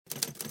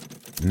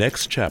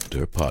Next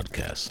Chapter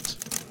Podcasts.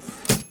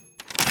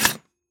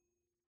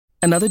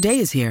 Another day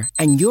is here,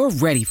 and you're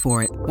ready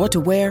for it. What to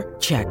wear?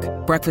 Check.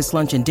 Breakfast,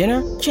 lunch, and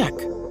dinner? Check.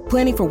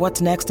 Planning for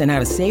what's next and how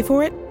to save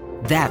for it?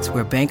 That's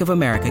where Bank of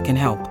America can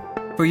help.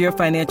 For your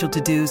financial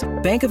to-dos,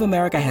 Bank of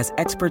America has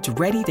experts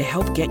ready to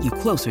help get you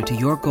closer to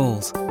your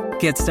goals.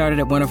 Get started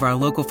at one of our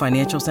local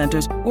financial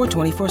centers or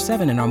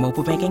 24/7 in our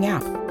mobile banking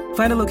app.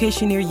 Find a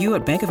location near you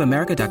at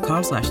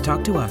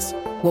bankofamerica.com/talktous.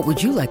 What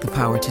would you like the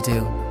power to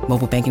do?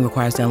 Mobile banking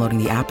requires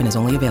downloading the app and is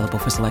only available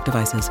for select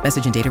devices.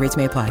 Message and data rates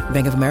may apply.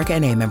 Bank of America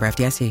N.A., member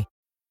FDIC.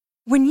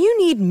 When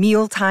you need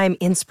mealtime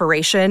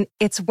inspiration,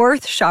 it's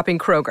worth shopping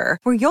Kroger,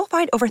 where you'll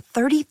find over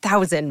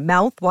 30,000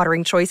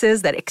 mouth-watering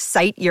choices that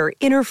excite your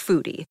inner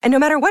foodie. And no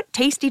matter what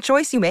tasty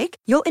choice you make,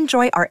 you'll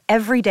enjoy our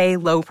everyday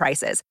low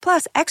prices,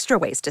 plus extra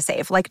ways to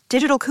save, like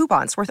digital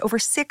coupons worth over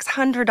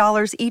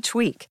 $600 each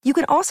week. You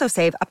can also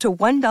save up to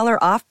 $1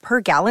 off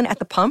per gallon at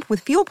the pump with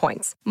fuel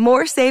points.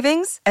 More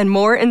savings and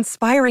more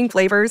inspiring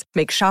flavors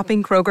make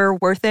shopping Kroger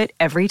worth it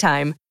every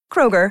time.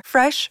 Kroger,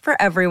 fresh for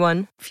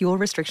everyone. Fuel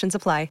restrictions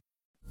apply.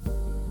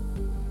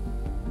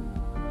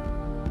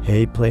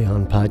 Hey, Play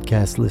On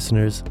Podcast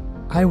listeners.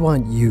 I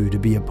want you to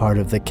be a part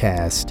of the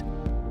cast.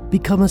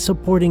 Become a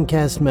supporting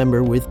cast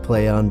member with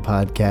Play On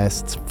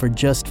Podcasts for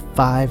just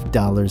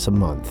 $5 a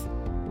month.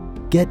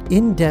 Get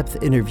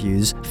in-depth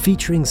interviews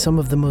featuring some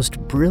of the most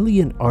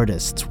brilliant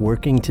artists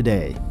working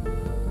today.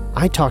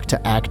 I talk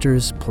to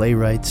actors,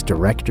 playwrights,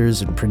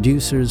 directors, and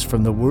producers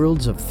from the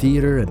worlds of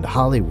theater and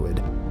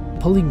Hollywood,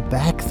 pulling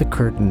back the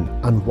curtain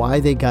on why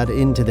they got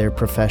into their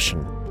profession,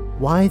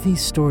 why these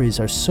stories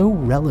are so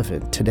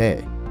relevant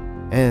today,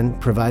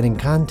 and providing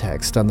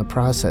context on the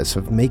process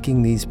of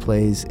making these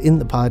plays in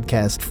the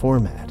podcast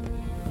format.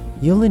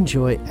 You'll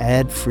enjoy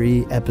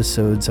ad-free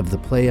episodes of the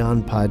Play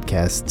On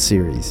Podcast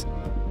series,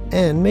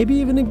 and maybe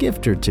even a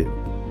gift or two.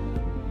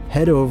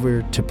 Head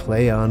over to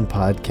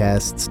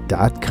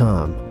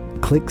playonpodcasts.com,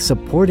 click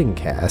Supporting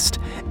Cast,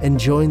 and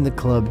join the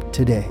club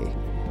today.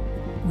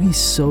 We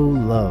so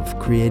love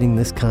creating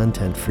this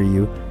content for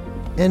you,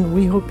 and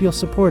we hope you'll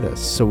support us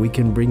so we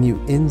can bring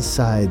you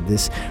inside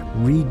this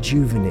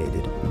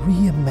rejuvenated,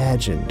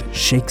 reimagined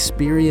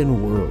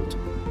Shakespearean world.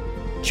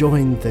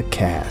 Join the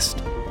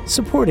cast.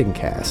 Supporting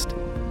cast.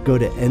 Go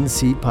to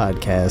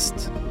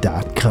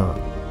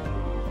ncpodcasts.com.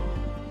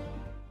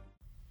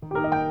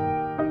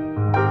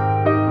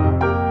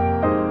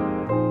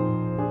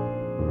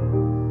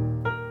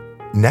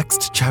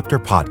 Next Chapter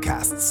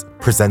Podcasts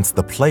presents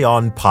the Play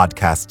On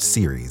podcast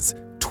series,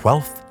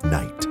 12th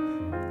Night,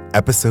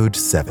 Episode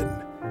 7,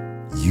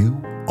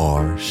 You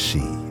Are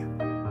She.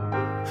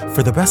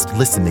 For the best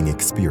listening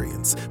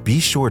experience, be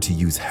sure to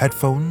use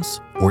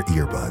headphones or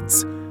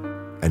earbuds.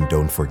 And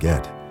don't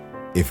forget,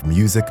 if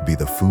music be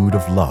the food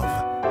of love,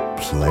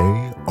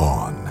 play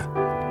on.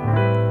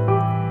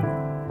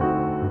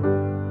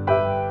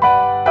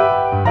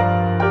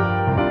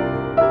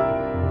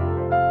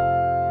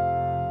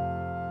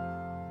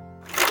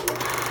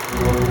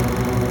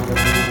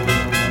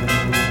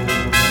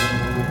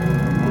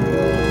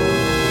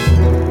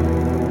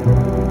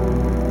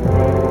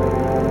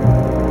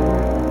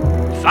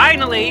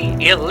 Finally,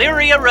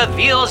 Illyria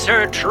reveals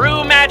her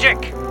true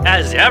magic,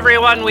 as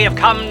everyone we have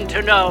come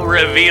to know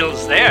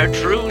reveals their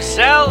true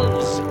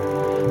selves.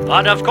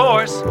 But of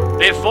course,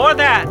 before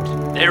that,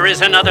 there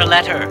is another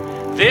letter,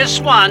 this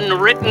one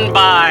written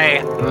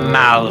by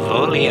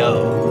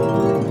Malvolio.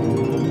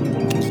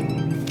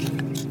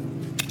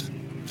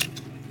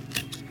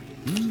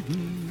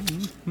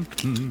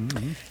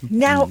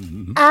 Now,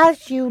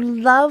 as you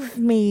love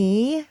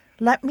me,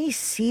 let me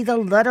see the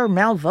letter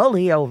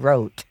Malvolio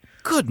wrote.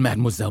 Good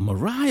Mademoiselle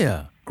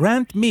Mariah,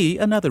 grant me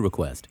another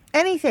request.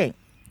 Anything.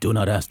 Do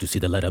not ask to see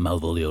the letter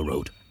Malvolio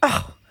wrote.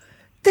 Oh,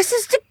 this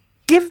is to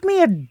give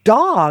me a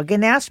dog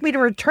and ask me to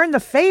return the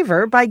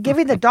favor by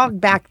giving the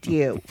dog back to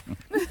you.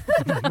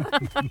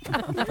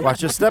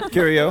 Watch your step,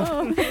 Curio.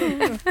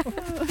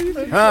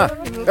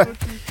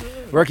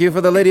 Work you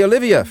for the Lady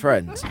Olivia,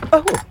 friends?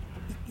 Oh.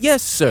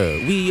 Yes,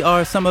 sir. We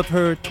are some of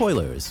her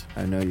toilers.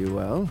 I know you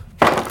well.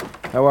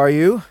 How are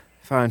you,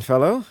 fine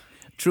fellow?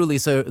 Truly,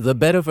 sir, the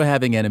better for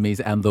having enemies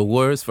and the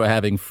worse for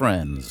having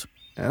friends.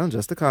 Well,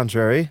 just the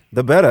contrary.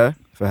 The better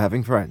for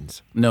having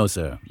friends. No,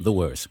 sir, the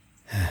worse.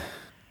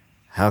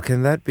 How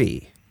can that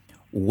be?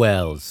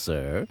 Well,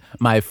 sir,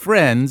 my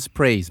friends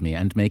praise me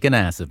and make an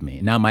ass of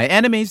me. Now, my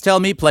enemies tell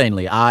me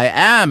plainly I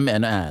am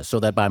an ass, so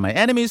that by my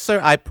enemies,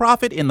 sir, I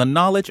profit in the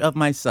knowledge of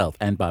myself,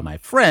 and by my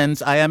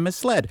friends I am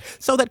misled,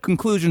 so that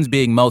conclusions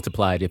being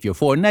multiplied, if your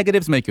 4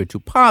 negatives make your 2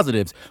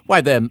 positives,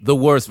 why then, the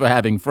worse for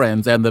having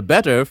friends and the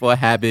better for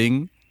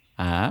having,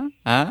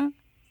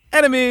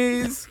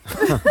 enemies.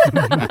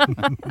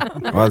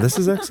 Well, this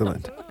is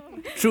excellent.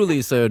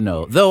 Truly, sir,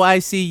 no, though I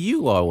see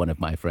you are one of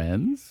my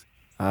friends.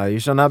 You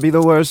shall not be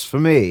the worse for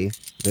me.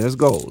 There's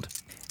gold.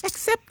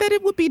 Except that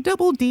it would be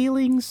double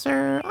dealing,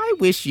 sir. I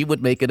wish you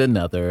would make it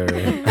another.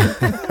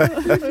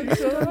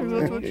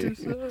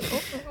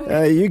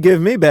 You give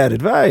me bad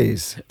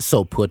advice.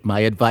 So put my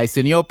advice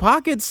in your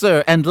pocket,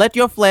 sir, and let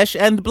your flesh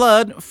and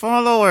blood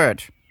follow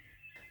it.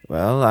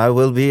 Well, I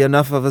will be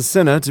enough of a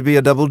sinner to be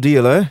a double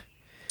dealer.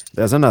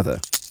 There's another.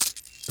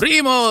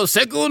 Primo,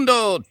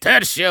 segundo,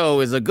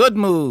 tercio is a good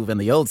move, and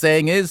the old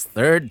saying is,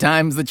 third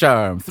time's the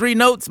charm. 3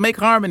 notes make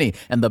harmony,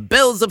 and the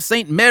bells of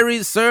St.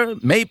 Mary's, sir,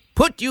 may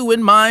put you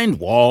in mind.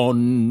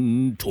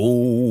 1,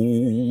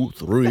 2,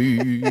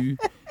 3.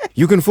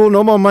 You can fool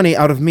no more money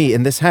out of me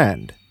in this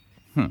hand.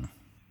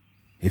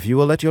 If you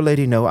will let your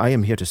lady know I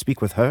am here to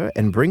speak with her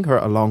and bring her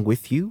along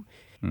with you,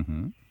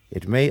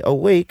 it may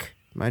awake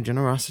my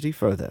generosity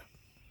further.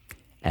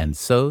 And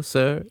so,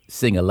 sir,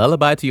 sing a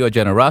lullaby to your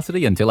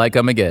generosity until I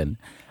come again.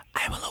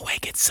 I will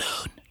awake it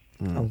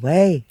soon.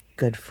 Away,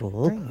 good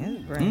fool.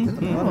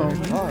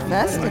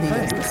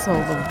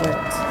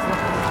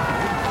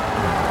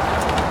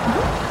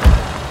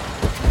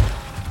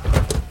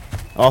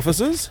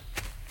 Officers?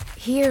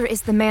 Here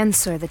is the man,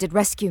 sir, that did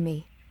rescue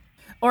me.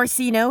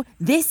 Orsino,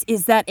 this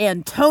is that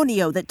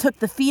Antonio that took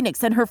the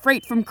Phoenix and her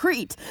freight from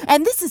Crete.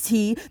 And this is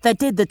he that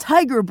did the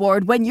tiger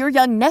board when your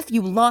young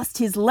nephew lost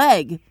his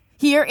leg.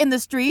 Here in the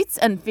streets,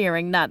 and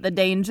fearing not the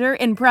danger,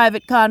 in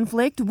private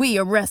conflict, we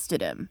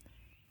arrested him.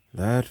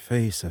 That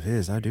face of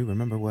his I do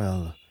remember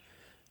well.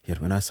 Yet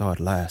when I saw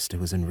it last, it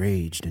was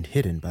enraged and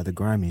hidden by the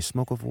grimy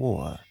smoke of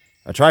war.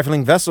 A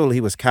trifling vessel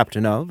he was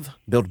captain of,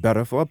 built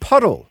better for a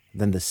puddle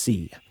than the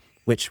sea,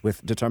 which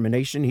with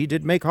determination he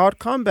did make hard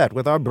combat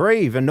with our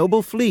brave and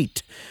noble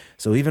fleet.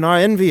 So even our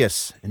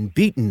envious and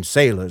beaten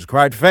sailors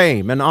cried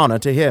fame and honor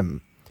to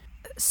him.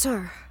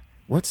 Sir.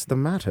 What's the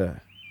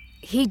matter?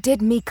 He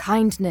did me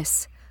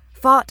kindness,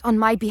 fought on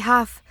my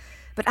behalf,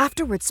 but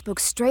afterwards spoke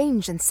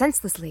strange and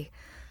senselessly.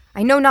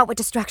 I know not what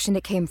distraction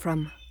it came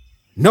from.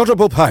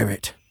 Notable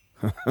pirate!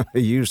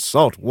 You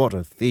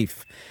salt-water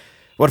thief!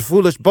 What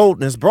foolish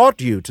boldness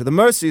brought you to the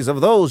mercies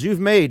of those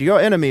you've made your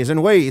enemies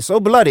in ways so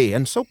bloody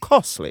and so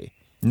costly?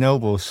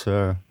 Noble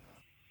sir,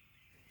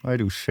 I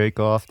do shake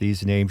off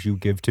these names you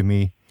give to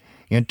me.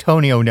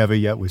 Antonio never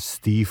yet was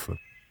thief or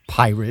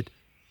pirate,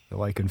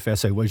 though I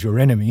confess I was your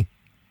enemy.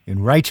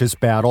 In righteous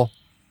battle.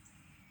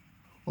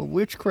 Well,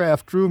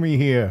 witchcraft drew me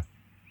here.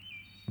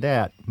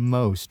 That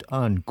most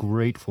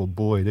ungrateful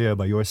boy there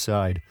by your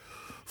side.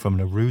 From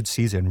the rude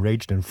seas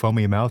enraged and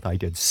foamy mouth, I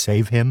did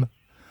save him.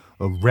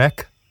 A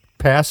wreck,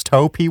 past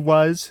hope he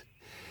was.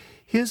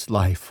 His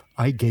life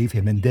I gave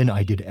him, and then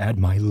I did add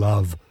my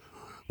love.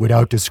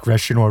 Without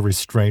discretion or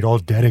restraint, all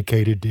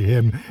dedicated to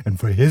him, and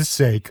for his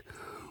sake.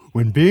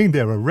 When being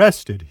there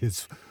arrested,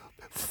 his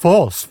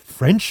false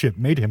friendship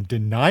made him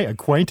deny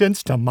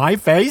acquaintance to my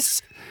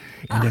face,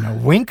 and in a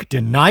wink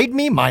denied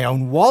me my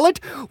own wallet,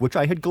 which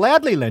I had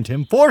gladly lent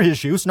him for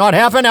his use not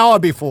half an hour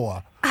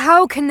before.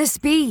 How can this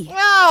be?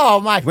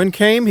 Oh, my... When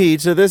came he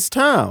to this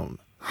town?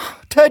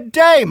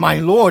 Today, my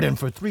lord, and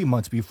for 3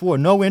 months before,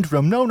 no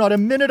interim, no, not a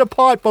minute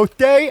apart, both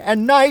day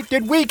and night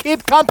did we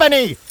keep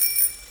company.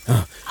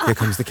 Here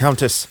comes the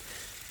Countess.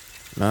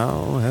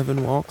 Now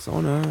heaven walks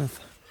on earth.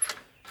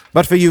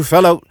 But for you,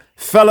 fellow,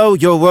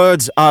 your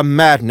words are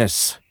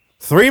madness.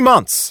 3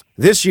 months,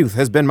 this youth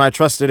has been my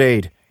trusted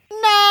aid.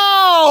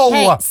 No!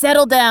 Hey,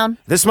 settle down.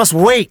 This must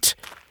wait.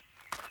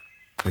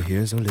 For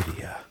here's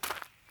Olivia.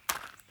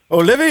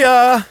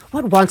 Olivia!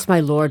 What wants my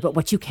lord but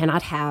what you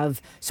cannot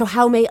have? So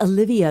how may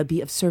Olivia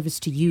be of service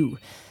to you?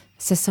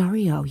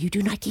 Cesario, you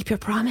do not keep your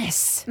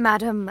promise.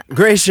 Madam.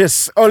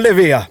 Gracious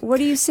Olivia! What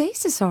do you say,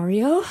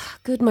 Cesario?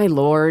 Good my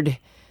lord.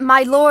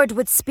 My lord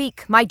would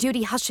speak. My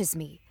duty hushes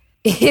me.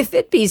 If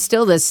it be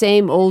still the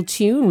same old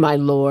tune, my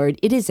lord,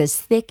 it is as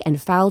thick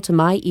and foul to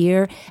my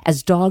ear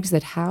as dogs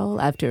that howl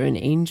after an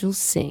angel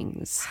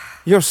sings.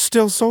 You're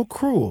still so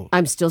cruel.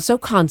 I'm still so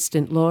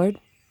constant,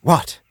 lord.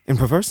 What, in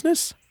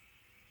perverseness?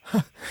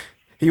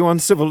 You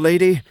uncivil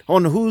lady,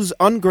 on whose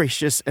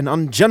ungracious and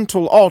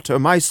ungentle altar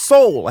my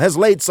soul has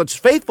laid such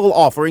faithful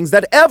offerings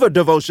that ever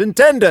devotion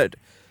tendered.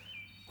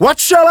 What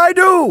shall I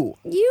do?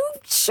 You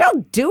shall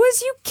do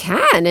as you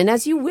can and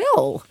as you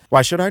will.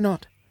 Why should I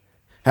not?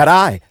 Had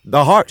I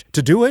the heart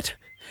to do it,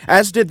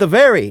 as did the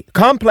very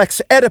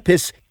complex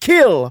Oedipus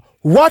kill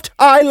what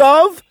I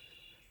love?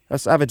 A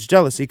savage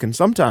jealousy can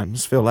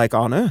sometimes feel like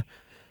honor.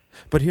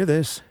 But hear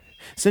this.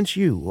 Since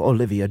you,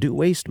 Olivia, do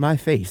waste my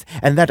faith,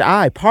 and that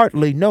I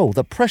partly know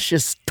the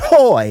precious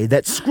toy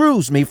that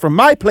screws me from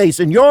my place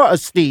in your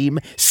esteem,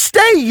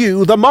 stay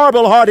you the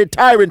marble-hearted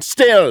tyrant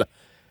still.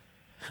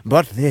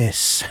 But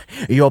this,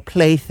 your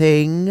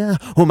plaything,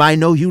 whom I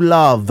know you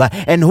love,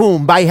 and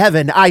whom, by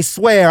heaven, I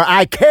swear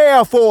I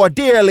care for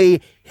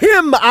dearly,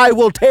 him I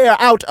will tear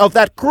out of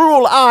that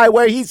cruel eye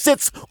where he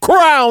sits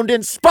crowned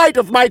in spite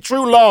of my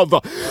true love.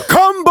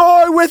 Come,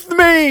 boy, with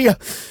me!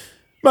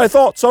 My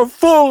thoughts are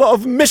full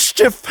of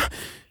mischief.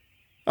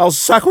 I'll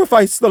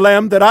sacrifice the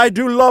lamb that I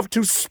do love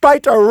to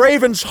spite a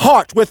raven's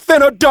heart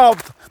within a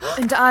dove.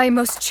 And I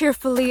most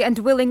cheerfully and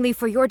willingly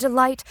for your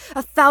delight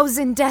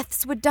 1,000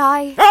 deaths would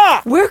die.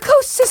 Ah! Where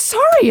goes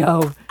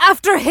Cesario?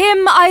 After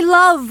him I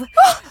love.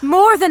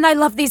 More than I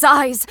love these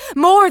eyes,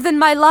 more than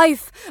my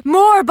life,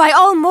 more by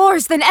all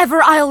mores than ever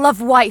I'll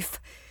love wife.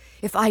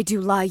 If I do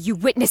lie, you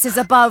witnesses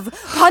above,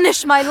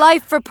 punish my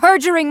life for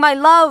perjuring my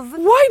love.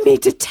 Why me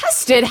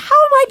detested? How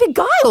am I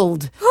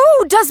beguiled? Who?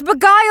 Who does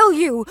beguile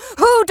you?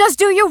 Who does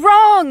do you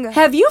wrong?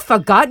 Have you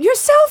forgot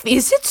yourself?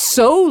 Is it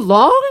so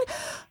long?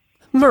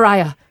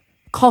 Maria,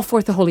 call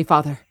forth the Holy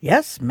Father.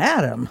 Yes,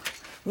 madam.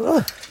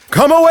 Ugh.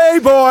 Come away,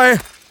 boy!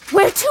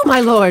 Where to, my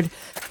lord?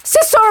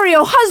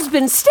 Cesario,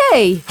 husband,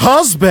 stay!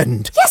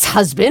 Husband? Yes,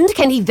 husband.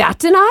 Can he that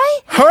deny?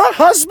 Her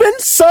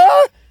husband,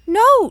 sir?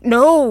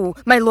 No,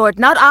 my lord,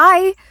 not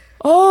I.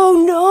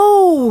 Oh,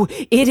 no.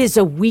 It is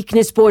a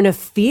weakness born of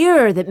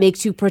fear that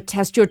makes you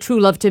protest your true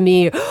love to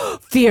me.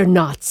 Fear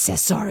not,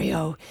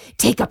 Cesario.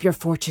 Take up your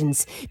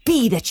fortunes.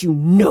 Be that you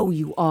know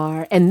you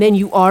are, and then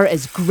you are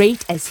as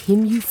great as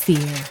him you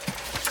fear.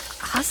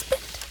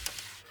 Husband?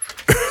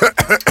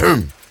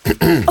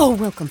 Oh,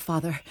 welcome,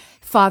 Father.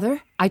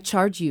 Father, I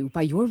charge you,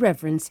 by your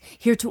reverence,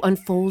 here to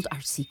unfold our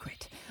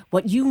secret.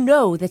 What you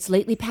know that's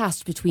lately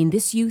passed between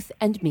this youth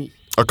and me.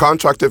 A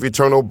contract of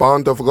eternal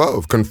bond of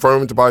love,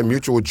 confirmed by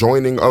mutual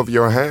joining of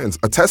your hands,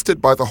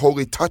 attested by the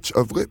holy touch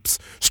of lips,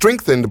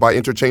 strengthened by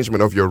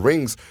interchangement of your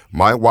rings.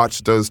 My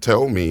watch does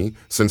tell me,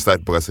 since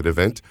that blessed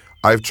event,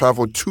 I've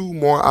traveled 2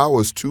 more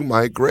hours to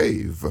my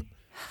grave.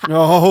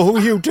 Oh,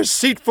 you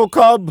deceitful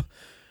cub!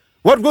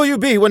 What will you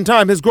be when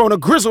time has grown a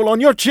grizzle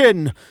on your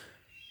chin?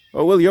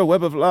 Or will your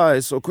web of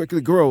lies so quickly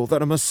grow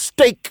that a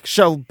mistake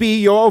shall be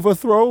your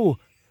overthrow?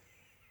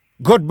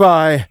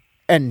 Goodbye,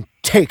 and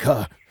take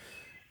her.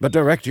 But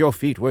direct your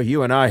feet where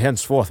you and I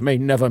henceforth may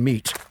never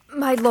meet.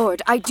 My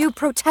lord, I do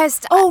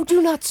protest. Oh,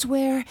 do not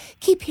swear.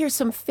 Keep here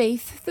some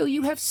faith, though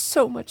you have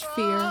so much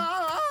fear.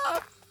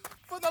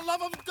 For the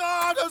love of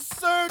God, a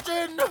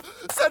surgeon!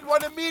 Send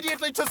one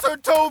immediately to Sir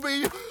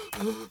Toby!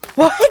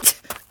 What?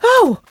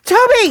 Oh,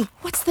 Toby!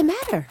 What's the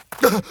matter?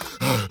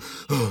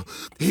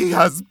 He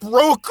has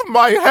broke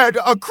my head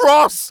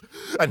across,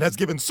 and has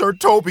given Sir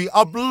Toby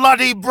a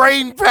bloody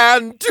brain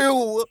pan,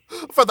 too.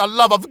 For the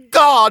love of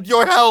God,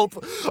 your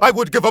help! I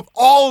would give up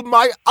all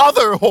my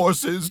other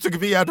horses to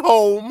be at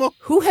home.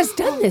 Who has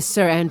done this,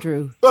 Sir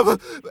Andrew?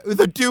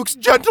 The Duke's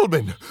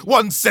gentleman,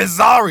 one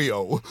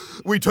Cesario.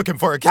 We took him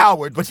for a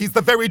coward, but he's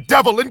the very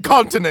devil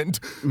incontinent.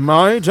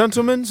 My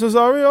gentleman,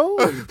 Cesario?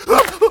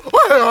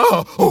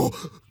 Oh,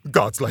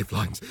 God's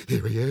lifelines,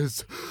 here he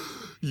is.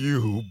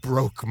 You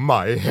broke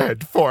my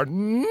head for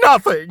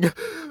nothing.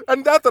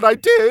 And that I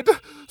did,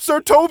 Sir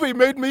Toby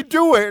made me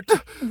do it.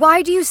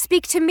 Why do you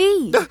speak to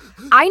me?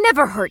 I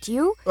never hurt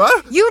you.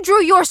 Huh? You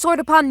drew your sword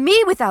upon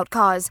me without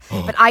cause,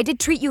 but I did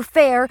treat you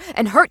fair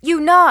and hurt you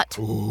not.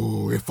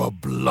 Ooh, if a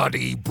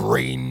bloody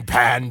brain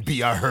pan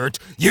be a hurt,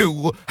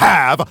 you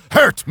have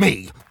hurt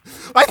me.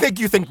 I think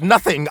you think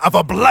nothing of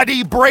a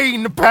bloody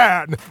brain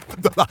pan.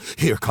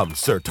 Here comes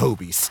Sir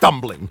Toby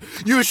stumbling.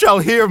 You shall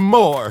hear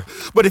more.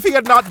 But if he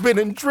had not been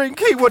in drink,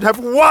 he would have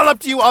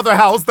walloped you other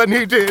house than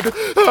he did.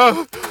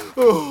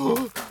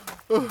 Come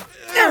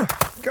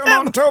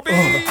on, Toby.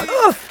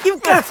 You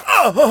got...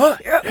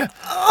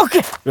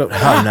 Okay.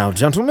 How now,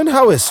 gentlemen?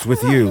 How is't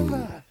with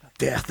you?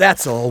 Death,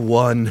 that's all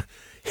one.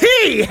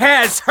 He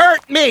has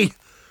hurt me,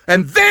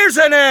 and there's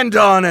an end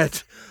on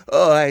it.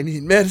 Oh, I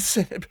need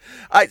medicine.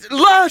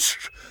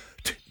 Lush!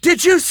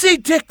 Did you see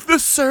Dick the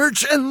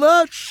surgeon,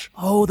 Lush?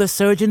 Oh, the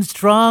surgeon's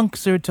drunk,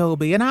 Sir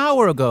Toby. An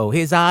hour ago,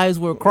 his eyes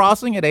were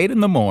crossing at 8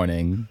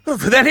 a.m.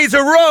 Then he's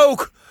a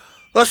rogue,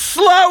 a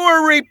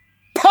slowery,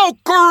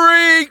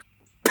 pokery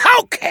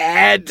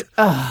pokehead.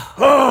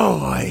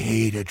 Oh, I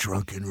hate a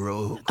drunken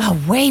rogue.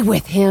 Away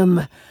with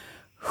him.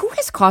 Who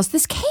has caused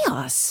this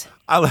chaos?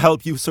 I'll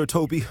help you, Sir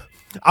Toby.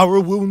 Our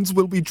wounds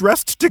will be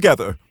dressed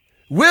together.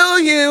 Will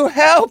you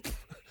help?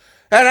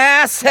 An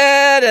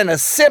asshead and a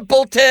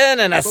simpleton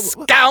and a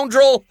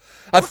scoundrel.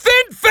 A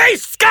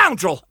thin-faced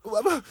scoundrel.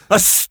 A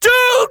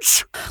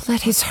stooge.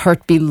 Let his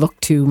hurt be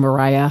looked to,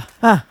 Maria.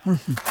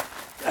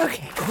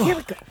 Okay, here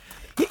we go.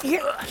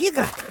 You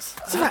got this.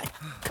 It's fine.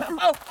 Come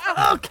on.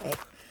 Okay.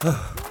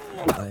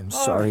 I'm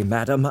sorry,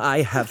 madam.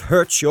 I have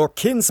hurt your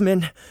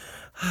kinsman.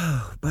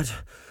 But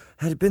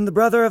had it been the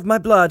brother of my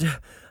blood,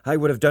 I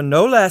would have done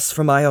no less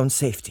for my own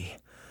safety.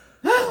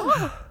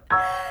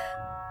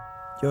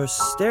 You're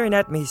staring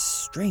at me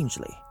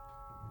strangely,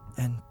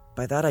 and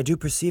by that I do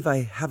perceive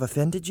I have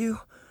offended you.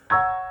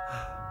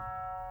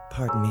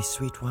 Pardon me,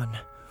 sweet one,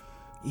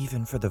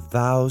 even for the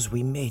vows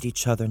we made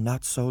each other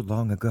not so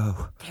long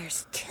ago.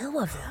 There's 2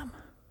 of them.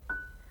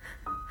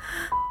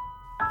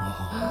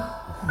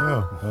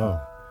 Oh.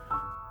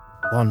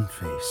 One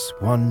face,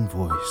 one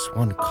voice,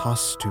 one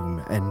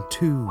costume, and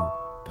 2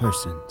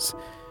 persons.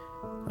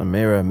 A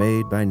mirror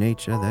made by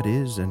nature that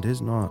is and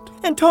is not.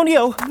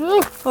 Antonio!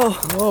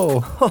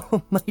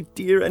 Oh, my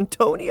dear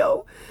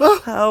Antonio.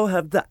 How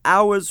have the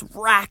hours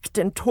racked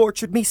and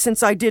tortured me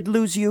since I did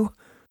lose you?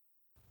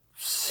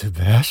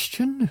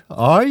 Sebastian,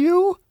 are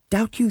you?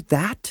 Doubt you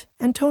that,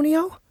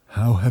 Antonio?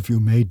 How have you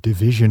made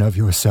division of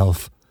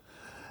yourself?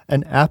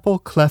 An apple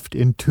cleft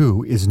in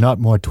 2 is not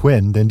more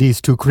twin than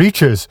these 2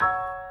 creatures.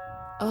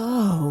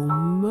 Oh,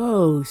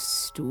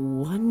 most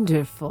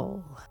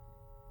wonderful.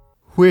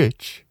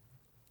 Which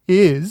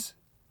is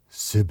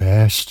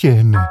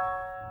Sebastian?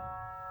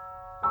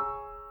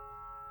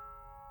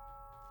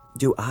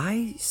 Do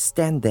I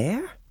stand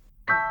there?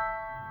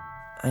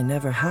 I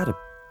never had a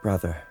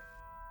brother.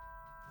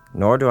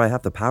 Nor do I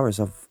have the powers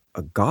of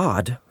a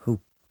god who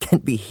can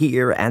be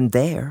here and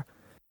there.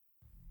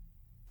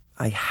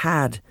 I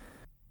had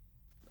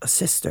a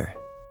sister,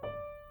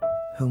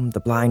 whom the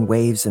blind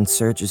waves and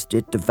surges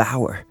did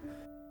devour.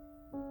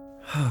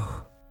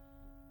 Oh,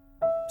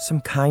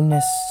 some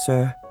kindness,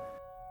 sir.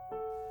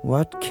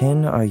 What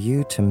kin are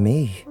you to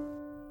me?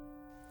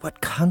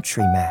 What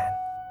countryman?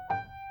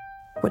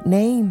 What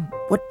name?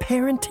 What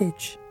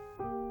parentage?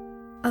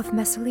 Of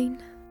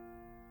Messalene.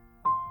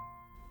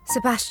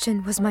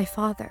 Sebastian was my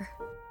father.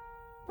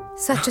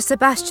 Such a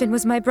Sebastian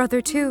was my brother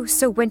too,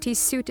 so went he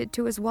suited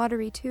to his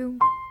watery tomb.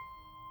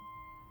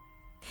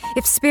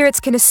 If spirits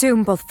can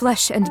assume both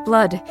flesh and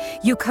blood,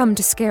 you come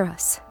to scare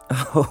us.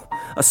 Oh,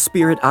 a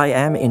spirit I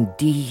am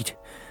indeed,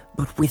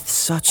 but with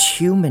such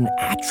human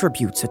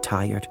attributes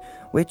attired,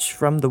 which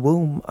from the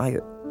womb I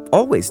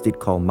always did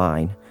call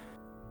mine.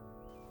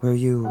 Were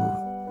you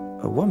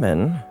a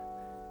woman,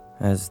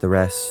 as the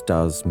rest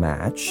does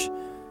match,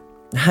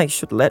 I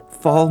should let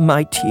fall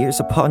my tears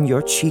upon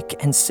your cheek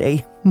and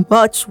say,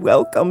 much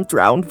welcome,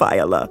 drowned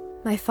Viola.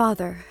 My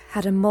father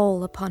had a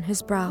mole upon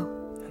his brow.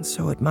 And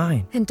so had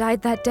mine. And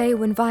died that day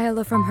when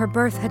Viola from her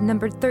birth had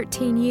numbered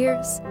 13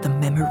 years. The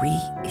memory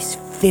is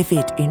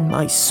vivid in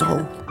my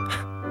soul.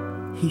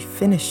 He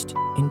finished,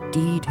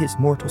 indeed, his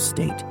mortal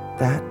state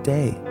that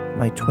day.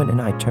 My twin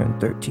and I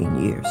turned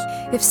 13 years.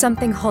 If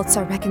something halts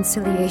our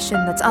reconciliation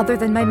that's other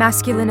than my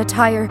masculine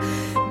attire,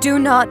 do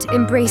not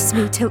embrace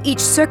me till each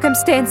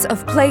circumstance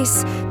of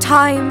place,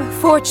 time,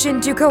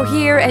 fortune do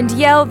cohere and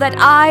yell that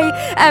I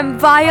am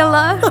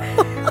Viola.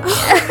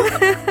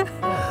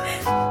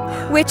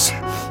 Which,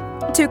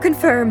 to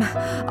confirm,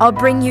 I'll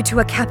bring you to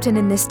a captain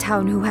in this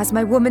town who has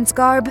my woman's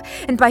garb,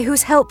 and by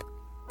whose help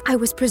I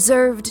was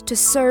preserved to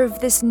serve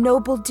this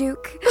noble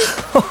duke.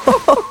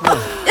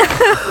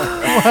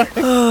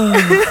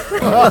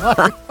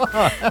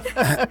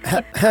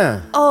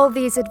 All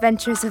these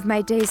adventures of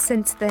my days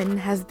since then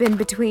have been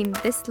between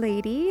this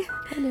lady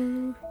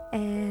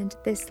and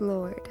this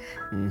lord.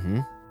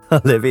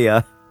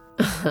 Olivia.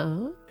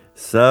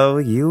 So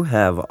you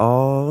have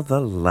all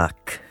the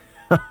luck.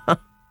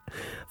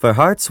 For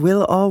hearts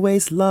will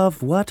always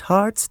love what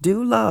hearts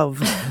do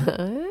love.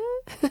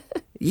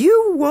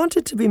 You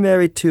wanted to be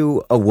married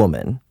to a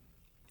woman,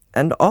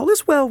 and all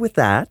is well with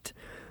that.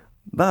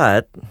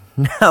 But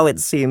now it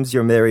seems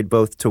you're married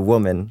both to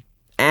woman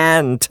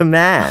and to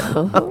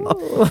man.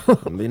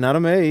 Be not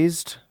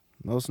amazed.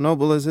 Most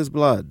noble is his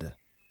blood.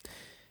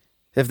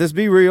 If this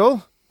be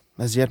real,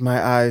 as yet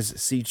my eyes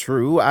see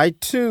true, I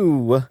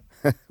too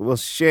will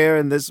share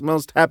in this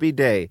most happy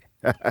day.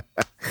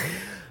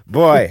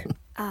 Boy.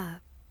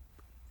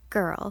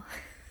 Girl.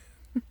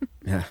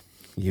 Yeah,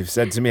 you've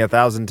said to me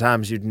 1,000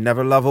 times you'd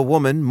never love a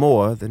woman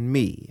more than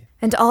me.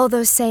 And all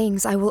those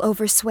sayings I will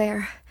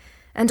overswear.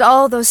 And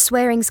all those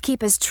swearings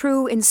keep as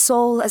true in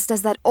soul as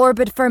does that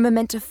orbed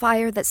firmament of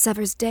fire that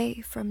severs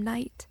day from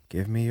night.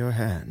 Give me your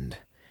hand,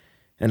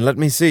 and let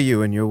me see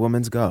you in your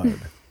woman's garb.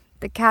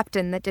 The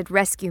captain that did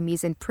rescue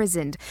me's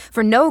imprisoned,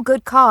 for no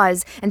good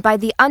cause, and by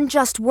the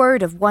unjust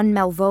word of one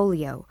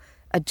Malvolio,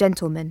 a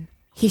gentleman.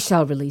 He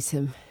shall release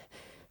him.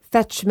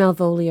 Fetch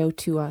Malvolio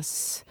to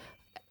us.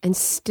 And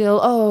still,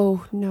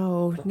 oh,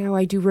 no, now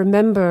I do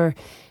remember.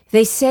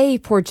 They say,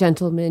 poor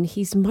gentleman,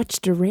 he's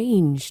much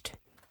deranged.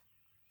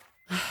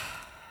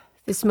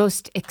 This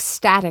most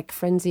ecstatic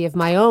frenzy of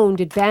my own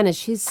did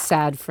banish his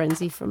sad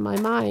frenzy from my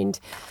mind.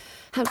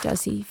 How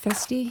does he,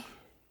 Festi?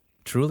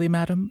 Truly,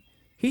 madam,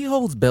 he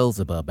holds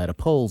Beelzebub at a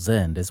pole's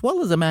end, as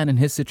well as a man in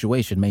his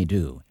situation may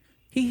do.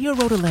 He here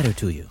wrote a letter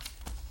to you.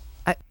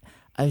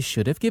 I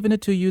should have given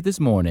it to you this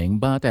morning,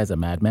 but as a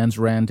madman's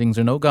rantings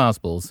are no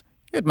gospels,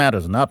 it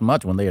matters not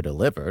much when they are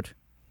delivered.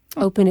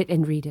 Open it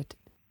and read it.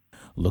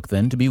 Look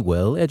then to be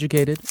well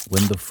educated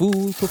when the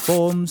fool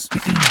performs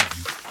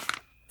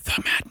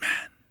the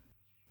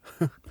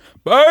madman.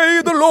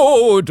 By the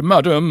Lord,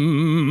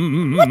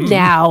 madam. What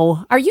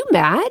now? Are you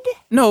mad?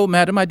 No,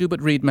 madam, I do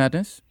but read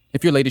madness.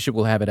 If your ladyship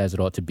will have it as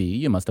it ought to be,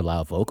 you must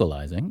allow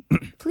vocalizing.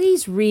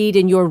 Please read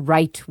in your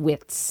right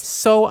wits.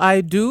 So I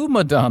do,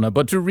 Madonna,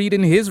 but to read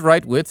in his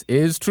right wits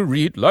is to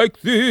read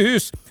like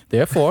this.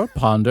 Therefore,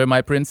 ponder,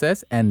 my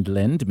princess, and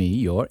lend me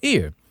your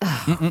ear.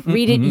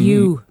 Read it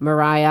you,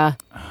 Mariah.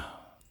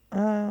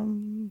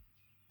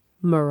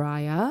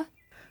 Mariah?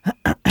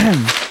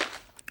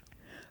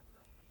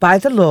 By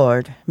the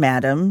Lord,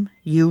 madam,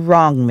 you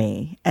wrong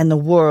me, and the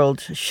world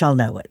shall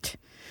know it.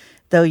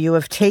 Though you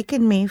have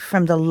taken me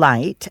from the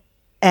light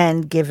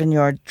and given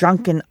your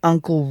drunken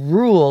uncle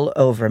rule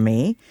over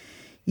me,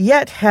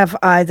 yet have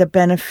I the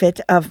benefit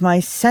of my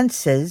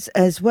senses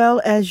as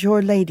well as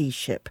your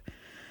ladyship.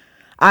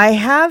 I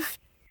have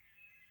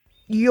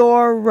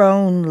your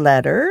own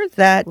letter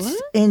that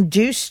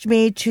induced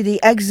me to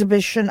the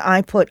exhibition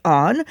I put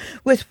on,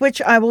 with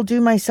which I will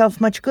do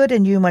myself much good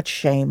and you much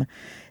shame.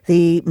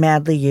 The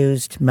madly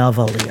used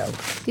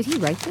Malvolio. Did he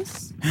write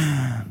this?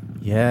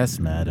 Yes,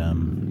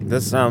 madam.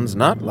 This sounds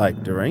not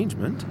like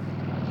derangement.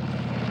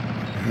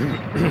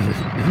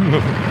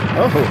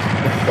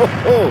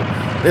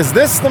 Oh, is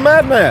this the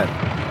madman?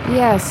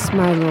 Yes,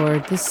 my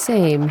lord, the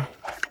same.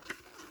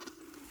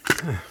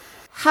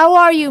 How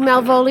are you,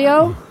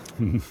 Malvolio?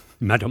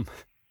 Madam,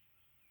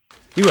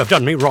 you have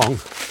done me wrong.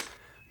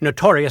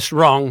 Notorious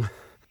wrong.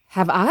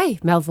 Have I,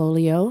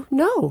 Malvolio?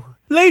 No.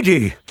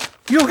 Lady,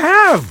 you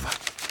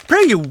have.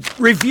 Pray you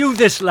review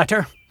this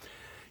letter.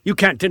 You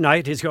can't deny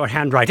it is your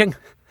handwriting.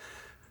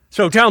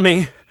 So tell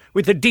me,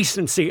 with the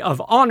decency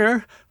of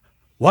honor,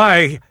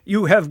 why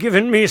you have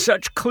given me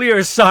such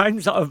clear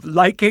signs of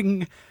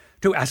liking,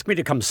 to ask me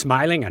to come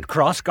smiling and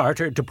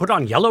cross-gartered, to put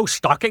on yellow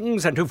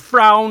stockings, and to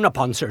frown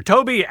upon Sir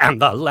Toby and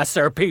the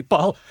lesser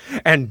people,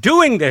 and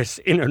doing this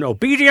in an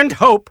obedient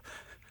hope.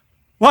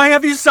 Why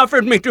have you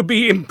suffered me to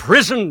be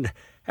imprisoned,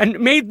 and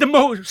made the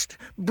most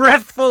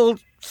breathful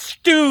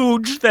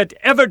stooge that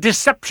ever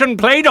deception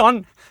played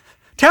on?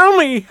 Tell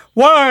me,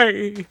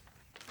 why?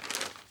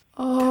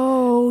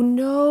 Oh,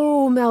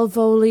 no,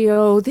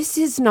 Malvolio, this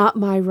is not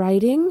my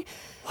writing.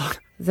 What?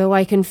 Though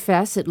I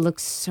confess it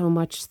looks so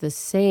much the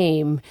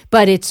same.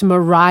 But it's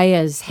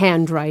Mariah's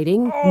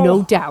handwriting,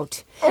 no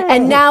doubt.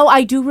 And now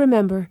I do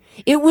remember.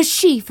 It was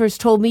she first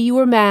told me you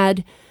were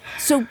mad.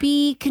 So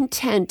be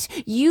content.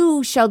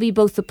 You shall be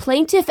both the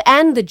plaintiff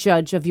and the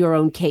judge of your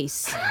own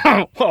case.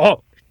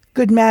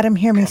 Good madam,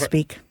 hear me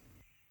speak.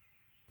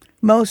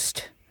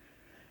 Most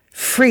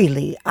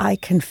freely I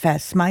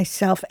confess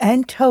myself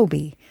and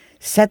Toby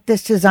set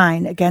this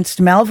design against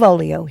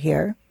Malvolio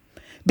here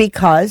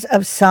because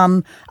of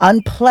some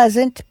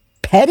unpleasant,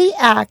 petty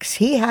acts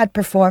he had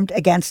performed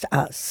against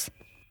us.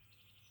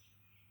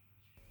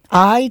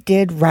 I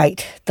did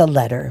write the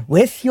letter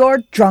with your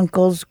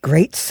drunkle's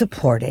great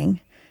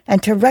supporting,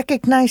 and to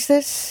recognize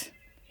this,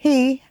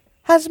 he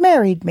has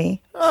married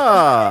me.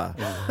 Ah.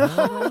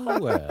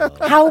 Well.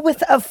 How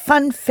with a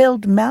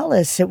fun-filled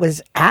malice it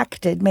was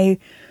acted may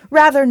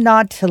rather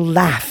nod to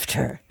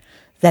laughter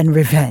than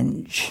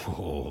revenge.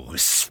 Oh,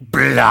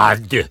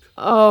 blood!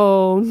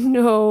 Oh,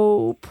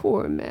 no,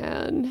 poor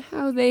man.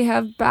 How they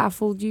have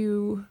baffled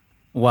you.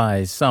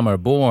 Why, some are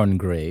born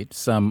great,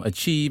 some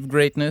achieve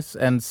greatness,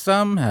 and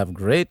some have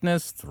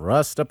greatness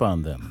thrust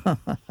upon them.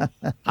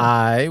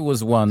 I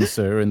was one,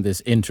 sir, in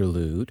this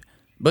interlude.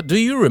 But do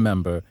you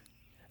remember,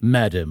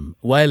 Madam,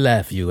 why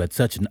laugh you at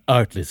such an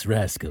artless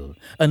rascal?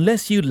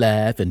 Unless you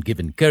laugh and give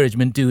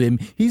encouragement to him,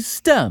 he's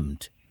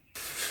stumped.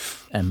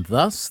 And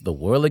thus the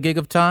whirligig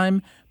of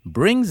time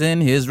brings in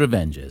his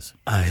revenges.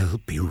 I'll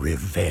be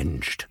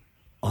revenged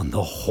on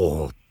the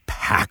whole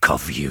pack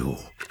of you.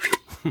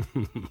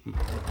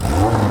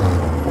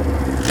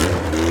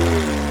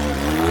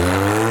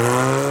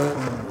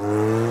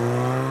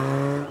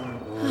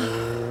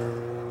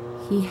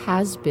 He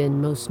has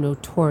been most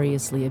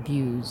notoriously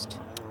abused.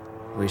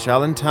 We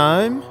shall in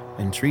time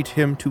entreat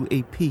him to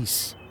a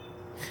peace.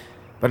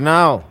 But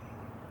now,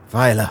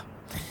 Viola,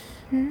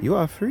 you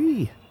are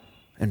free,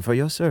 and for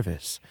your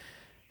service.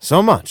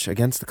 So much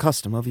against the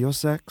custom of your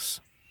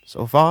sex,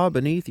 so far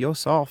beneath your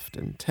soft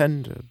and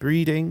tender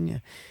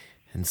breeding,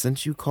 and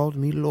since you called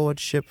me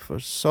lordship for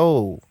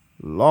so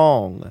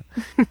long,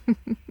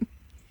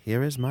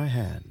 here is my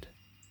hand.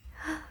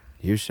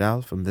 You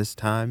shall from this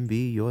time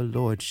be your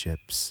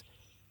lordship's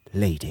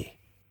lady.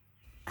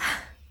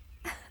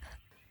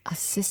 A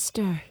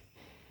sister.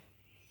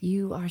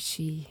 You are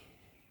she.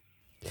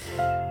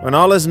 When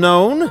all is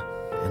known,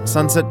 and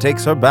sunset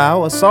takes her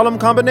bow, a solemn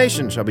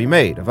combination shall be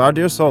made of our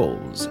dear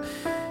souls.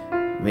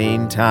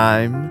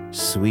 Meantime,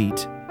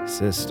 sweet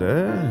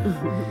sister,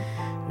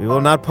 we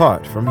will not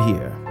part from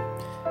here.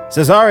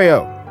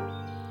 Cesario,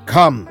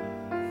 come,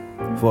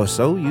 for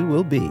so you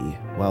will be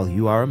while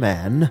you are a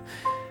man,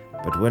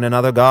 but when in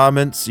other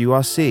garments you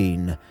are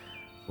seen,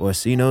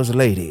 Orsino's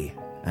lady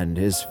and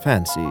his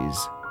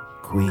fancy's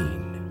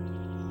queen.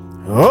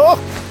 Oh!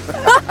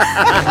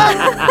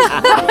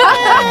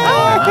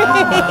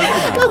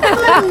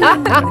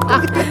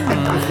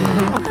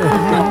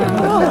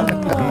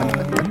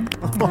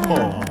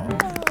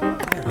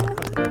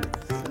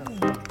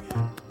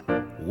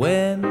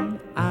 When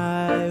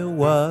I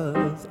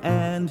was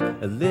and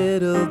a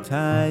little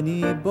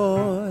tiny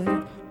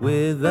boy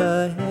with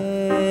a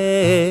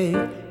hey,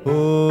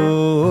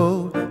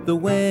 oh, the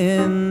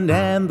wind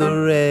and the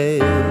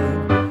rain,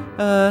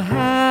 a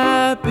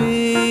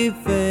happy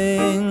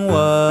thing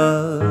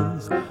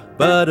was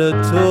but a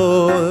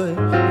toy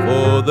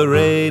for the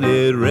rain.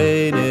 It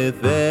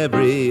raineth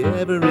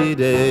every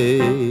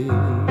day.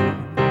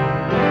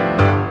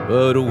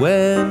 But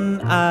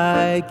when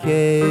I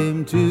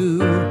came to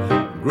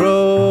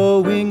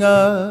growing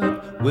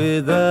up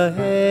with a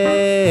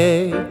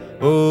hey,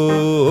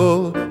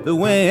 oh, the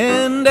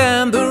wind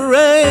and the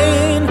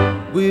rain,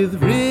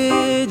 with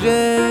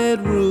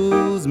rigid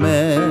rules,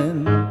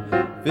 men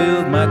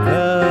filled my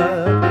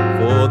cup,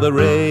 for the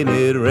rain,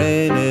 it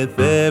raineth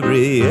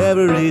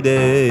every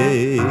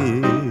day.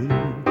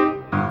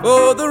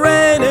 For the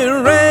rain, it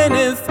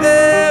raineth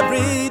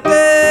every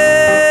day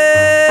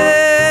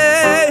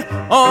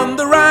on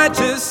the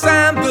righteous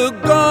and the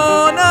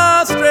gone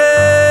astray,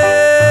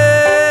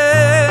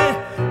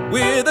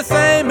 with the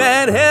same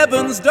mad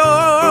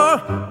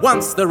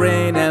once the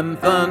rain and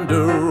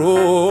thunder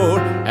roar,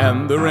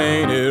 and the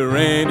rain, it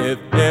raineth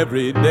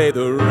every day.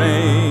 The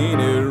rain,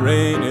 it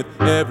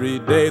raineth every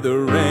day. The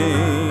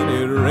rain,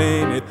 it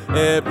raineth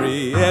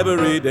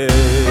every day.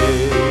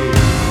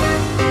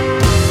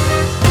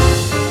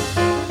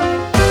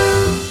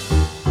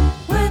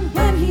 When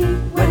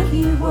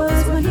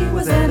he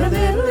was and a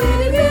little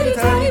itty bitty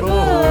tiny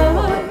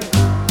boy,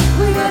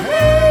 with a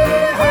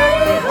hey,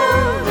 hey, ho,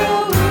 the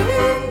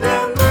wind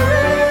and the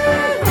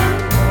rain.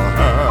 A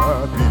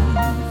happy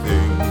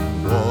thing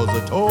was a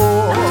toy.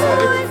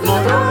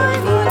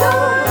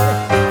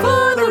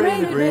 For the rain,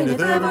 it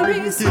raineth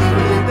every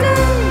single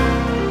day.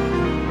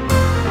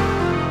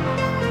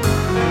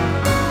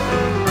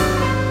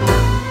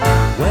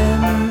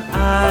 When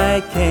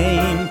I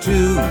came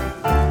to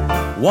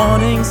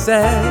wanting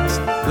sex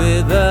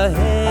with a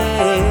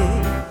hey,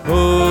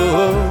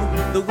 oh,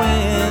 the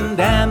wind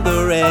and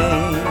the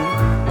rain,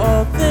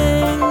 all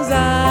things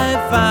I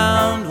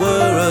found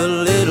were a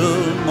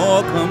little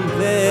more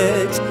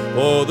complex.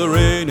 For the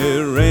rain,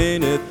 it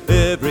raineth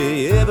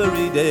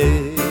every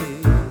day.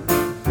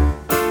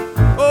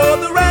 Oh,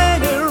 the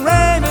rain, it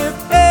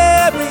raineth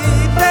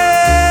every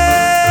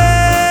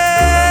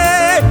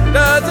day.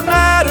 Doesn't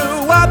matter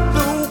what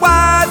the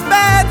wise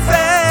man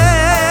say.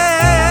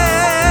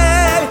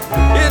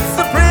 It's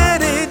a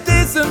pretty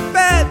decent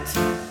bet.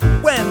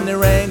 When it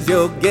rains,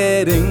 you're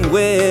getting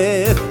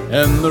wet.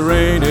 And the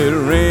rain, it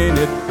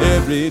raineth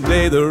every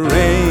day. The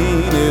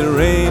rain, it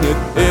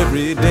raineth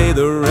every day.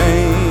 The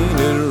rain,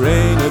 it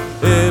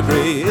raineth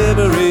every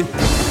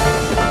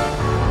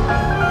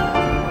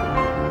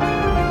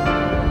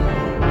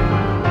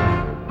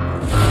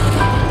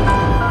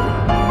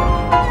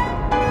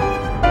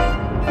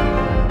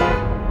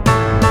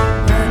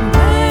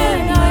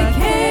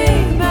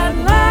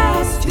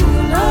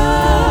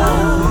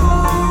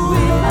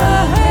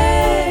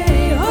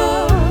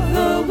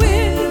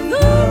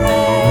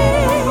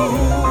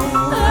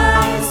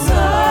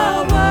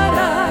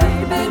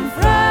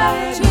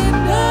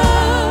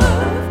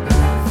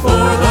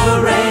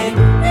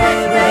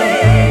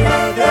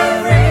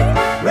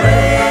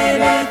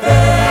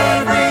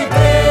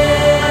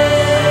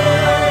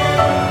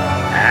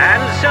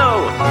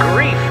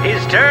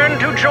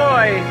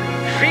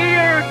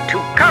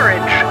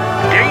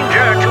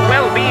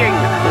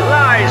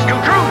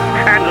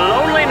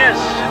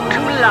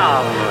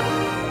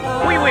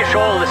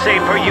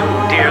Same for you,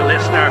 dear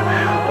listener.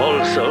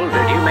 Also,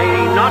 that you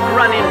may not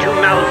run into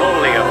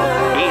Malvolio.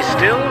 He's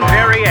still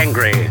very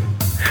angry.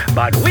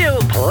 But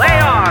we'll play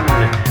on.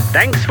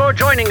 Thanks for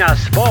joining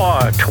us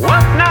for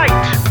Twelfth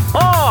Night,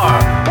 or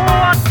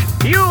What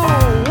You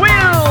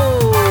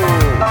Will.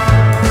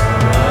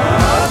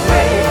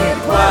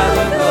 while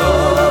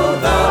ago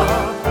the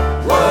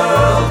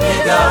world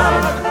began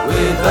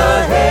with a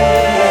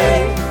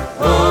hey,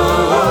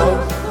 oh,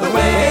 the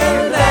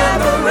wind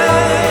and the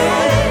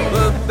rain.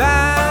 But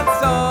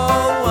that's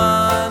all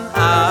 1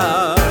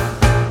 hour.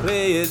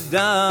 Play it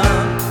done,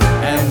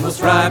 and we'll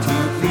strive to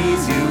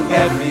please you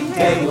every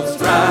day. We'll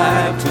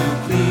strive to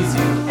please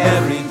you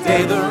every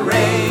day. The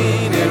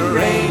rain, it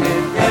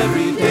raineth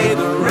every day.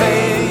 The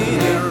rain,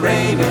 it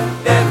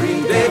raineth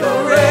every day.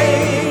 The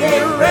rain,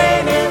 it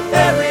raineth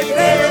every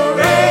day. The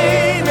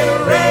rain, it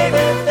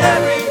raineth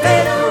every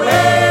day. The rain,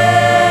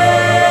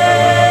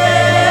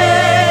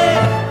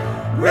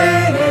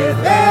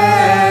 raineth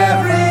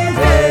every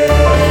day.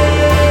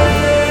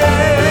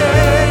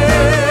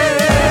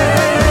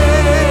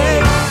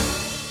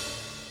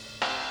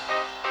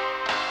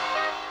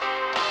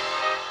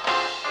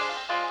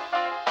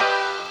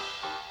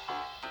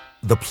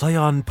 The Play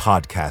On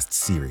podcast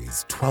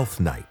series, Twelfth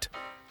Night,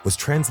 was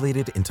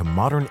translated into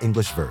modern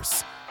English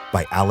verse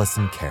by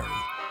Allison Carey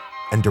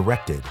and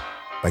directed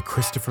by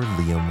Christopher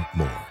Liam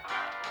Moore.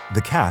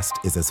 The cast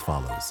is as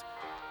follows: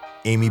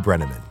 Amy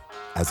Brenneman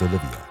as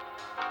Olivia,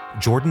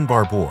 Jordan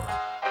Barbour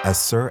as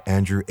Sir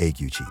Andrew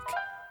Aguecheek,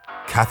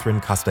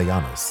 Catherine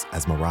Castellanos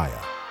as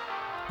Mariah,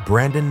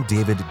 Brandon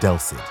David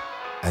Delcid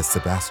as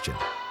Sebastian,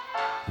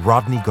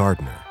 Rodney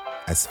Gardner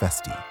as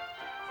Festi,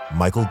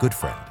 Michael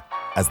Goodfriend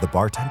as the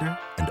bartender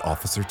and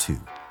Officer 2,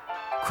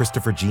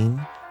 Christopher Jean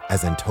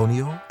as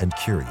Antonio and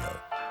Curio,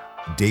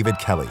 David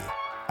Kelly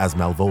as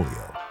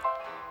Malvolio,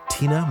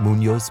 Tina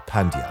Munoz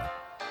Pandya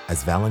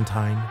as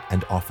Valentine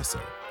and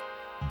Officer,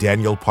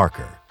 Daniel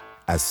Parker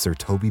as Sir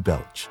Toby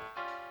Belch,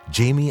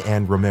 Jamie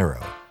Ann Romero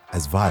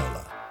as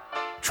Viola,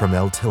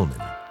 Tremel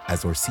Tillman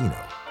as Orsino,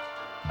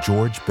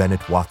 George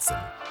Bennett Watson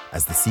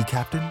as the Sea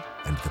Captain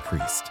and the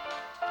Priest.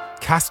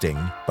 Casting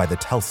by the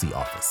Telsey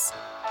Office,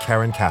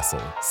 Karen Castle,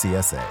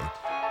 CSA,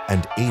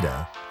 and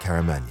Ada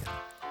Karamanyan.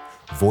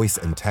 Voice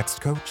and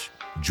text coach,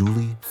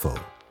 Julie Foe.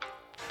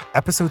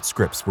 Episode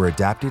scripts were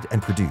adapted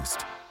and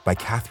produced by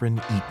Catherine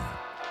Eaton.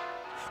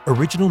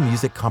 Original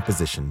music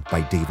composition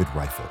by David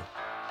Reifel.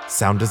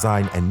 Sound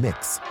design and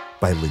mix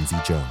by Lindsay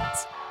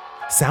Jones.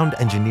 Sound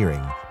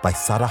engineering by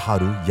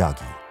Sadaharu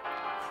Yagi.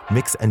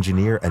 Mix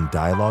engineer and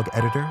dialogue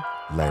editor,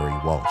 Larry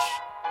Walsh.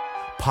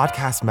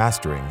 Podcast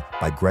mastering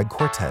by Greg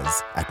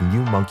Cortez at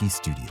New Monkey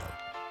Studio.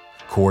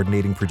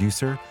 Coordinating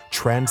producer,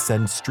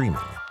 Transcend Streaming,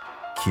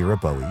 Kira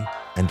Bowie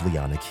and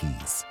Liana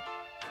Keys.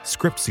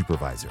 Script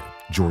supervisor,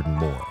 Jordan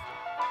Moore.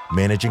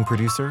 Managing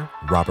producer,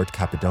 Robert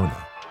Capadona.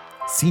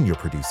 Senior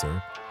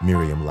producer,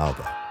 Miriam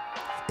Lauba.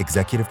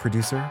 Executive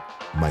producer,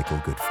 Michael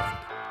Goodfriend.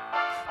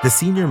 The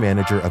Senior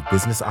Manager of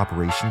Business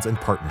Operations and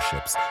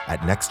Partnerships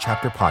at Next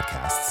Chapter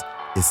Podcasts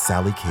is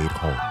Sally Cade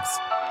Holmes.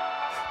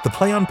 The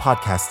Play On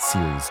Podcast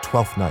series,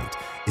 12th Night,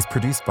 is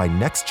produced by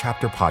Next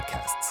Chapter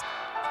Podcasts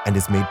and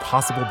is made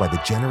possible by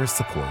the generous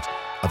support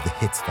of the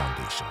Hits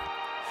Foundation.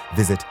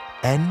 Visit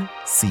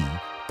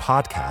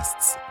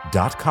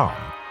ncpodcasts.com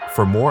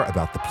for more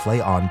about the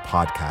Play On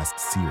Podcast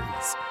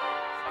series.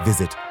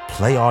 Visit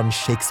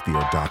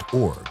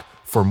playonshakespeare.org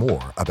for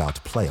more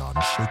about Play On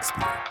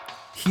Shakespeare.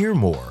 Hear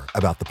more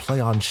about the Play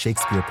On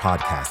Shakespeare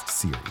podcast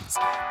series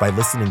by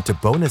listening to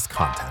bonus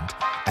content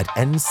at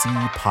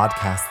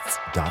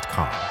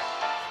ncpodcasts.com,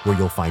 where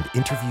you'll find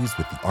interviews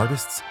with the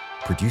artists,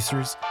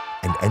 producers,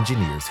 and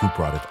engineers who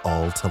brought it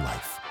all to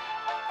life.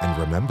 And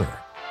remember,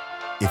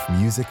 if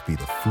music be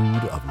the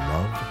food of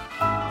love,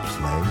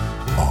 play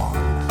on.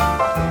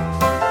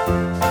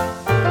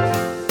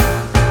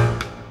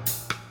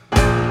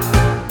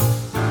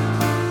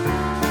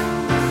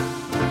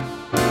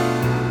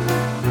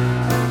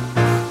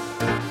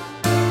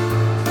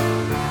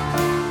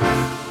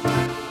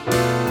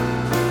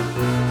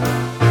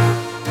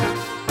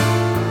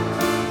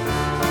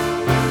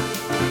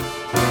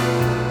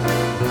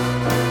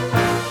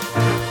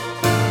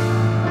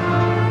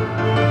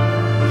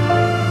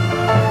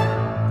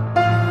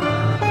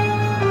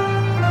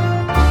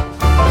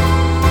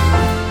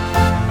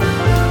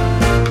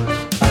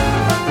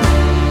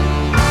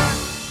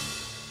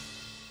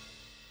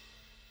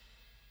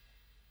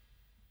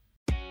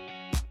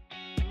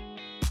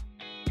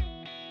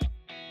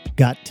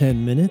 Got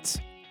 10 minutes?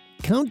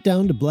 Count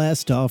down to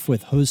blast off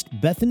with host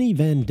Bethany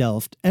Van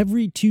Delft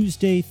every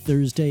Tuesday,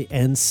 Thursday,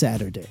 and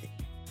Saturday.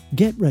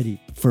 Get ready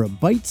for a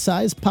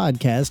bite-sized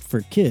podcast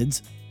for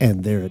kids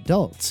and their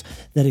adults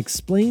that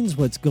explains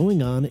what's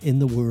going on in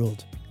the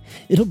world.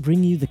 It'll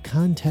bring you the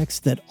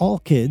context that all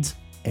kids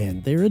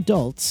and their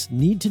adults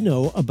need to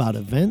know about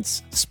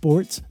events,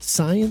 sports,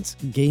 science,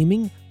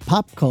 gaming,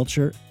 pop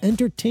culture,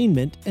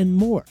 entertainment, and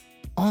more.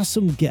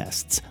 Awesome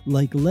guests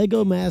like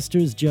Lego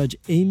Masters judge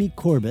Amy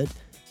Corbett,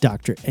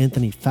 Dr.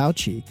 Anthony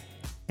Fauci,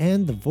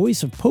 and the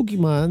voice of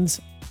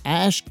Pokemon's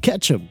Ash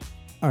Ketchum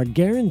are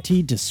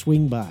guaranteed to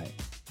swing by.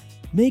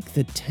 Make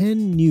the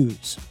 10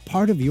 News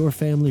part of your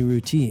family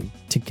routine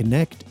to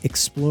connect,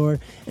 explore,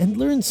 and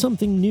learn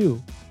something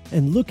new.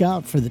 And look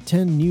out for the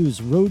 10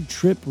 News Road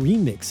Trip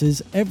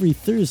remixes every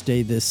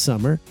Thursday this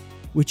summer,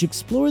 which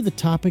explore the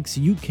topics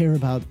you care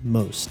about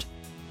most.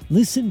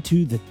 Listen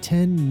to the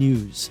 10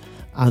 News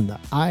on the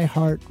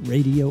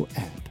iHeartRadio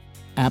app,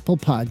 Apple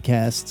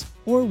Podcasts,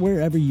 or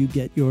wherever you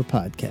get your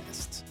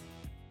podcasts.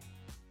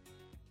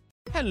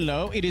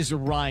 Hello, it is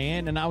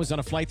Ryan, and I was on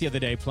a flight the other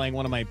day playing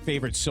one of my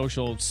favorite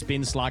social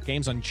spin slot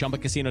games on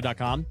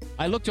ChumbaCasino.com.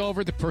 I looked over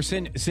at the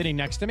person sitting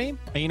next to me,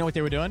 and you know what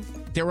they were doing?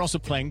 They were also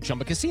playing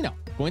Chumba Casino.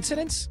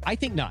 Coincidence? I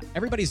think not.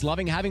 Everybody's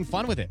loving having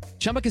fun with it.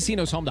 Chumba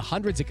Casino is home to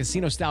hundreds of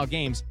casino-style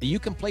games that you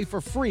can play for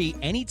free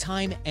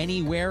anytime,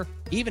 anywhere,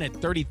 even at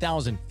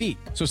 30,000 feet.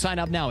 So sign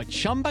up now at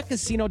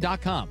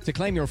ChumbaCasino.com to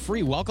claim your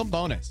free welcome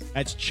bonus.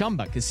 That's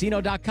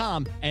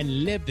ChumbaCasino.com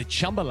and live the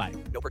Chumba life.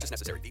 No purchase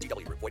necessary.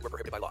 VGW. Void where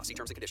prohibited by law. See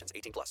terms and conditions.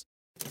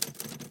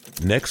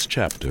 18+. Next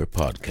Chapter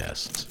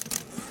Podcasts.